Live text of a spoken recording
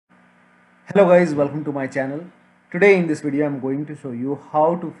Hello guys, welcome to my channel. Today in this video I'm going to show you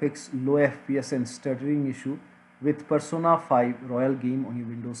how to fix low FPS and stuttering issue with Persona 5 Royal game on your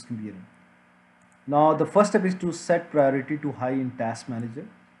Windows computer. Now the first step is to set priority to high in Task Manager.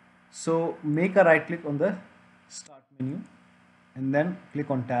 So make a right click on the start menu and then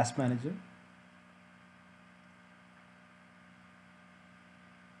click on Task Manager.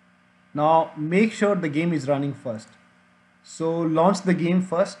 Now make sure the game is running first. So launch the game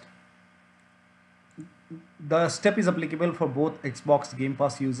first. The step is applicable for both Xbox Game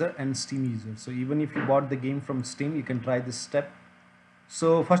Pass user and Steam user. So even if you bought the game from Steam, you can try this step.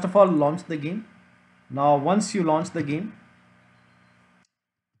 So first of all, launch the game. Now once you launch the game,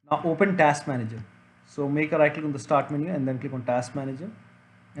 now open Task Manager. So make a right click on the start menu and then click on Task Manager.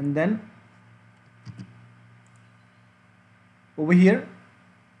 And then over here,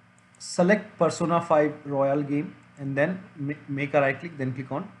 select Persona 5 Royal game and then make a right click, then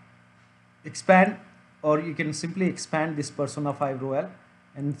click on expand, or you can simply expand this Persona 5 Royal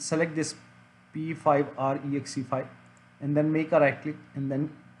and select this P5REXE file and then make a right click and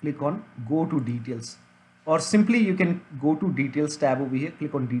then click on go to details, or simply you can go to details tab over here,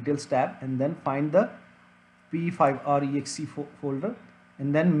 click on details tab and then find the P5REXE folder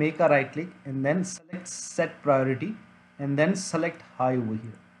and then make a right click and then select set priority and then select high over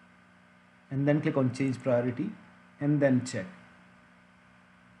here and then click on change priority and then check.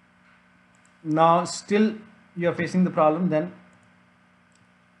 Now still you are facing the problem, then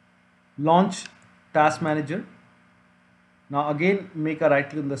launch Task Manager. Now again make a right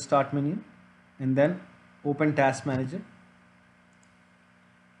click on the start menu and then open Task Manager.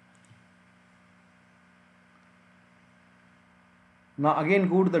 Now again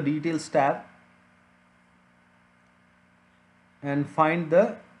go to the details tab and find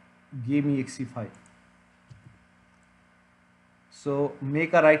the game.exe file. So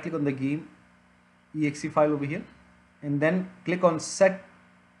make a right click on the game.exe file over here and then click on set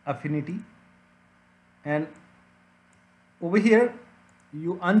affinity, and over here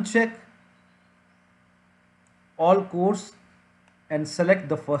you uncheck all cores and select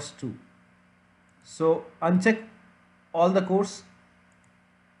the first two. So uncheck all the cores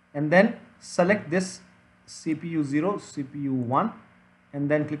and then select this CPU 0, CPU 1 and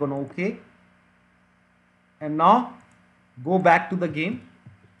then click on OK, and now go back to the game,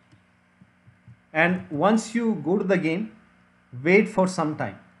 and once you go to the game, wait for some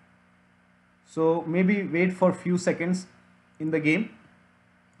time. So maybe wait for few seconds in the game.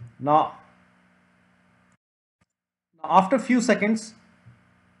 Now after few seconds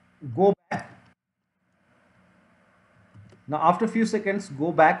go back. Now after few seconds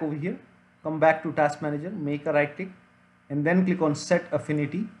go back over here, come back to Task Manager, make a right click and then click on set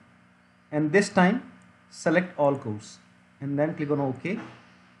affinity, and this time select all cores and then click on OK,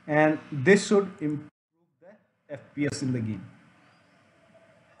 and this should improve the FPS in the game.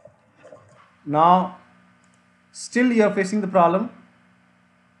 Now still you are facing the problem,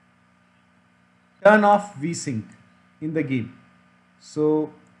 turn off vsync in the game.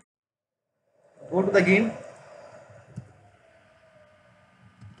 So go to the game,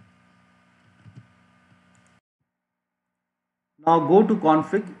 now go to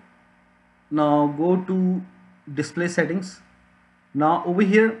config, now go to display settings. Now over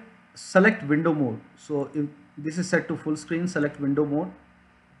here select window mode. So if this is set to full screen, select window mode,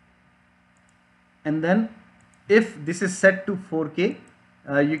 and then if this is set to 4K,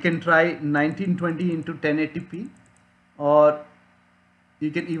 you can try 1920 into 1080p, or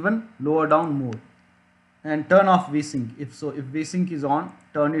you can even lower down more, and turn off vsync. If vsync is on,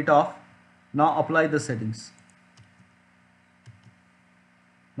 turn it off. Now apply the settings.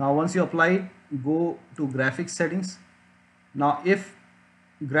 Now once you apply it, go to graphics settings. Now if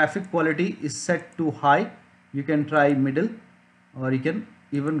graphic quality is set to high, you can try middle, or you can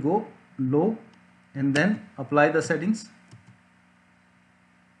even go low and then apply the settings.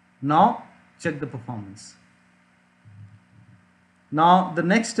 Now check the performance. Now the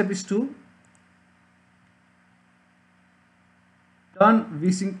next step is to turn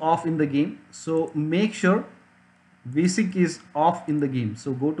vsync off in the game. So make sure vsync is off in the game.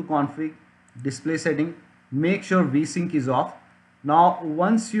 So go to config, display setting, make sure vsync is off. Now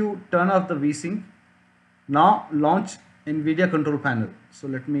once you turn off the vsync, now launch Nvidia Control Panel. So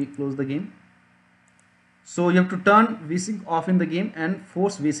let me close the game. So you have to turn vsync off in the game and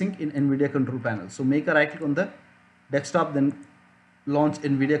force vsync in Nvidia Control Panel. So make a right click on the desktop, then launch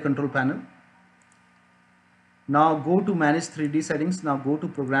Nvidia Control Panel. Now go to manage 3D settings. Now go to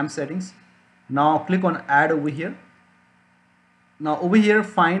program settings. Now click on add over here. Now over here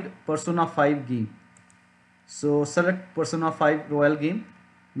find Persona 5 game. So select Persona 5 Royal game.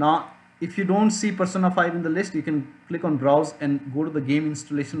 Now if you don't see Persona 5 in the list, you can click on browse and go to the game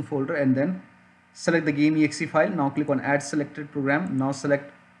installation folder and then select the game exe file. Now click on add selected program. Now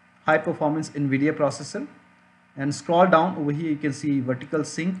select high performance Nvidia processor and scroll down. Over here you can see vertical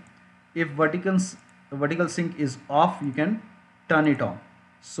sync. If vertical sync is off, you can turn it on.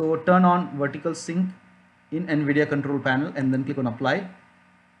 So turn on vertical sync in Nvidia Control Panel and then click on apply.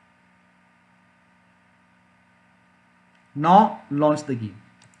 Now launch the game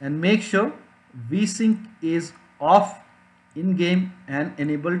and make sure vsync is off in game and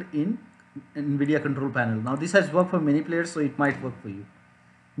enabled in Nvidia Control Panel. Now this has worked for many players, so it might work for you.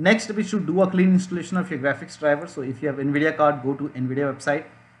 Next we should do a clean installation of your graphics driver. So if you have Nvidia card, go to Nvidia website.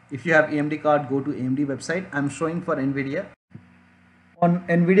 If you have AMD card, go to AMD website. I'm showing for Nvidia. On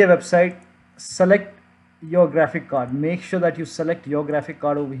Nvidia website, select your graphic card. Make sure that you select your graphic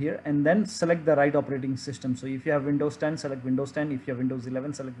card over here and then select the right operating system. So if you have Windows 10, select Windows 10. If you have Windows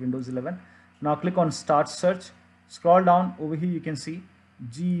 11, select Windows 11. Now click on start search. Scroll down. Over here you can see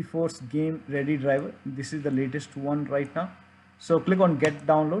GeForce Game Ready driver. This is the latest one right now. So click on get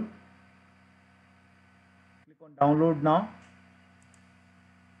download. Click on download now.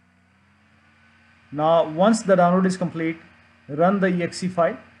 Now once the download is complete, run the exe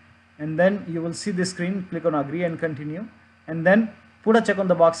file and then you will see this screen. Click on agree and continue and then put a check on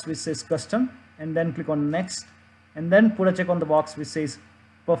the box which says custom and then click on next and then put a check on the box which says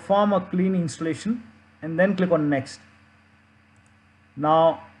perform a clean installation and then click on next.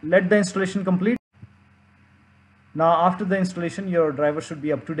 Now let the installation complete. Now after the installation, your driver should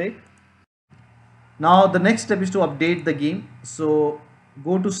be up to date. Now the next step is to update the game. So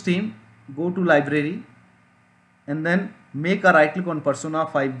go to Steam, go to library and then make a right click on Persona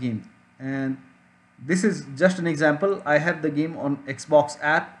 5 game. And this is just an example. I have the game on Xbox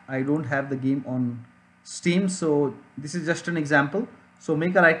app. I don't have the game on Steam. So this is just an example. So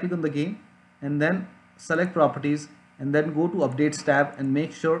make a right click on the game and then select properties and then go to updates tab and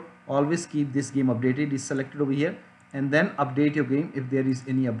make sure always keep this game updated is selected over here and then update your game if there is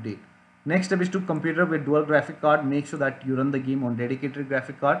any update. Next step is to computer with dual graphic card. Make sure that you run the game on dedicated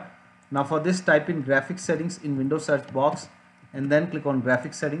graphic card. Now for this, type in graphics settings in Windows search box and then click on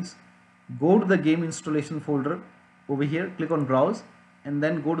graphics settings. Go to the game installation folder over here, click on browse and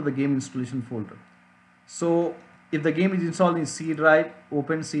then go to the game installation folder. So if the game is installed in C drive,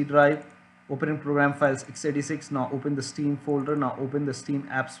 open C drive, open in program files x86. Now open the Steam folder. Now open the Steam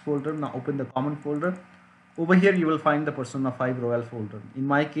apps folder. Now open the common folder. Over here you will find the Persona 5 Royal folder. In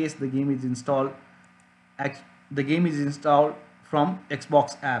my case, the game is installed from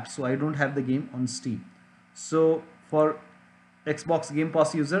Xbox app, so I don't have the game on Steam. So for Xbox Game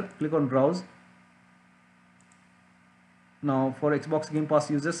Pass user, click on browse. Now for Xbox Game Pass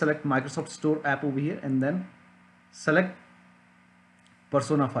user, select Microsoft Store app over here and then select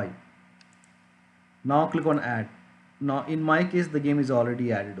Persona 5. Now click on add. Now in my case, the game is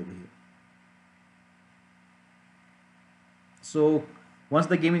already added over here. So once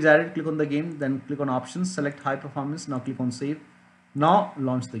the game is added, click on the game, then click on options, select high performance. Now click on save. Now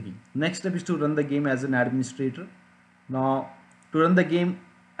launch the game. Next step is to run the game as an administrator. Now to run the game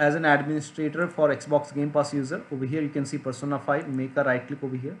as an administrator for Xbox Game Pass user, over here you can see Persona 5. Make a right click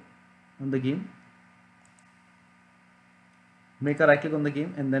over here on the game. Make a right click on the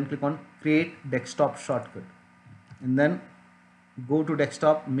game and then click on create desktop shortcut and then go to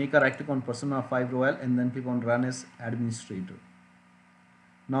desktop, make a right click on Persona 5 Royal and then click on run as administrator.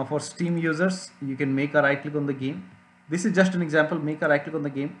 Now for Steam users, you can make a right click on the game. This is just an example. Make a right click on the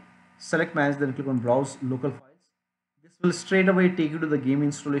game, select manage, then click on browse local files. This will straight away take you to the game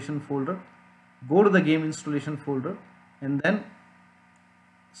installation folder. Go to the game installation folder and then,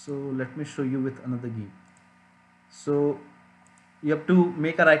 so let me show you with another game. So you have to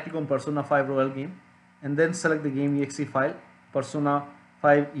make a right click on Persona 5 Royal game and then select the game exe file, Persona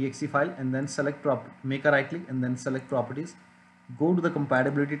 5 exe file, and then select make a right click and then select properties. Go to the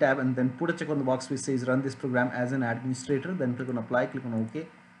compatibility tab and then put a check on the box which says run this program as an administrator, then click on apply, click on OK.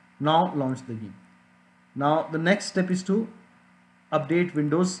 Now launch the game. Now the next step is to update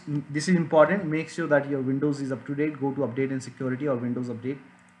Windows. This is important. Make sure that your Windows is up to date. Go to update and security or Windows update,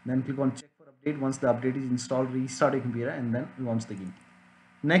 then click on check for update. Once the update is installed, restart your computer and then launch the game.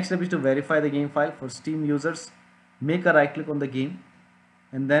 Next step is to verify the game file. For Steam users, make a right click on the game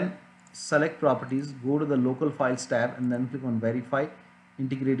and then select properties, go to the local files tab and then click on verify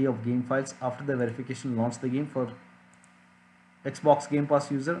integrity of game files. After the verification, launch the game. For Xbox Game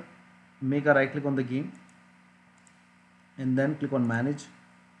Pass user, make a right click on the game and then click on manage.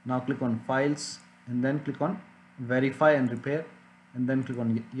 Now click on files and then click on verify and repair and then click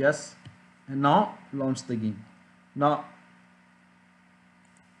on yes and now launch the game. Now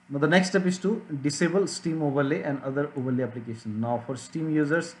Now the next step is to disable Steam overlay and other overlay application. Now for Steam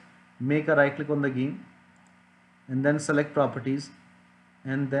users, make a right click on the game and then select properties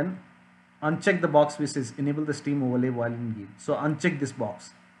and then uncheck the box which says enable the Steam overlay while in game. So uncheck this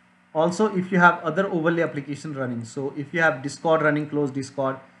box. Also, if you have other overlay application running, so if you have Discord running, close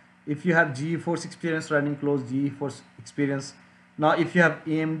Discord. If you have GeForce Experience running, close GeForce Experience. Now if you have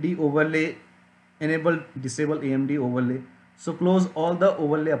AMD overlay, enable disable AMD overlay. So close all the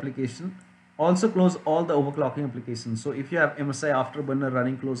overlay application. Also close all the overclocking applications. So if you have MSI Afterburner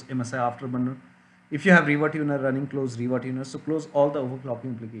running, close MSI Afterburner. If you have RiverTuner running, close RiverTuner. So close all the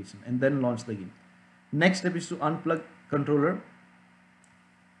overclocking application and then launch the game. Next step is to unplug controller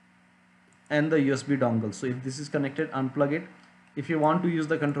and the USB dongle. So if this is connected, unplug it. If you want to use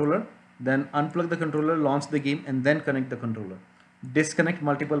the controller, then unplug the controller, launch the game and then connect the controller. Disconnect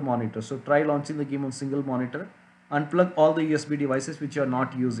multiple monitors. So try launching the game on single monitor. Unplug all the USB devices which you are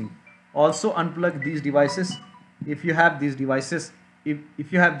not using. Also unplug these devices. If you have these devices,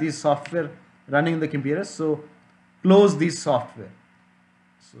 if you have these software running in the computer, so close these software.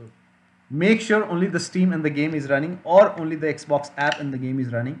 So make sure only the Steam and the game is running, or only the Xbox app and the game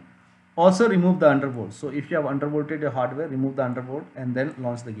is running. Also remove the undervolt. So if you have undervolted your hardware, remove the undervolt and then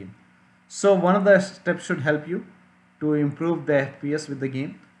launch the game. So one of the steps should help you to improve the FPS with the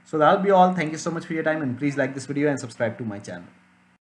game. So that'll be all. Thank you so much for your time, and please like this video and subscribe to my channel.